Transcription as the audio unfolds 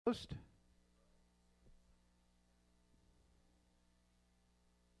Post.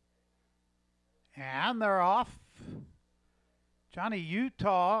 And they're off. Johnny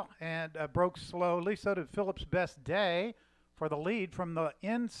Utah and broke slowly. So did Phillips Best Day for the lead from the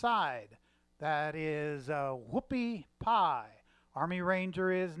inside. That is Whoopie Pie. Army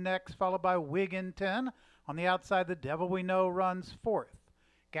Ranger is next, followed by Wigginton. On the outside, the Devil We Know runs fourth.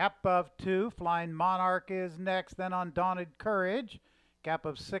 Gap of 2, Flying Monarch is next, then Undaunted Courage. Gap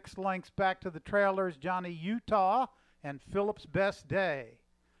of 6 lengths back to the trailers, Johnny Utah and Phillips Best Day.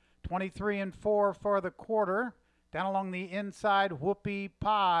 23 and 4 for the quarter. Down along the inside, Whoopie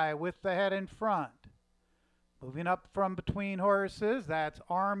Pie with the head in front. Moving up from between horses, that's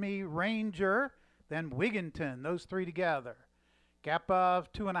Army Ranger, then Wigginton, those three together. Gap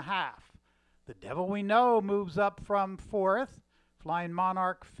of 2.5. The Devil We Know moves up from fourth, Flying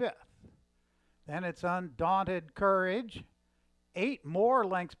Monarch fifth. Then it's Undaunted Courage. 8 more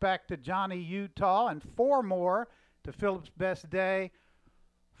lengths back to Johnny Utah and 4 more to Phillips Best Day.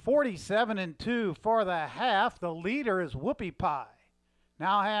 47 and 2 for the half. The leader is Whoopie Pie.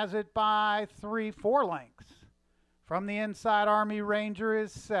 Now has it by 4 lengths. From the inside, Army Ranger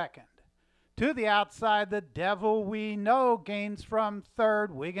is second. To the outside, the Devil We Know gains from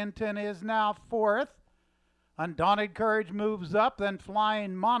third. Wigginton is now fourth. Undaunted Courage moves up, then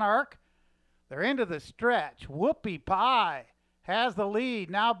Flying Monarch. They're into the stretch. Whoopie Pie has the lead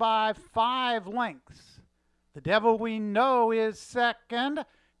now by 5 lengths. The Devil We Know is second.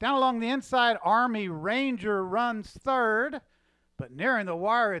 Down along the inside, Army Ranger runs third. But nearing the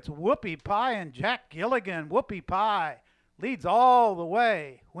wire, it's Whoopie Pie and Jack Gilligan. Whoopie Pie leads all the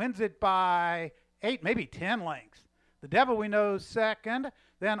way. Wins it by 8, maybe 10 lengths. The Devil We Know second.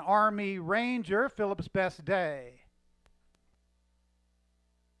 Then Army Ranger, Phillips Best Day.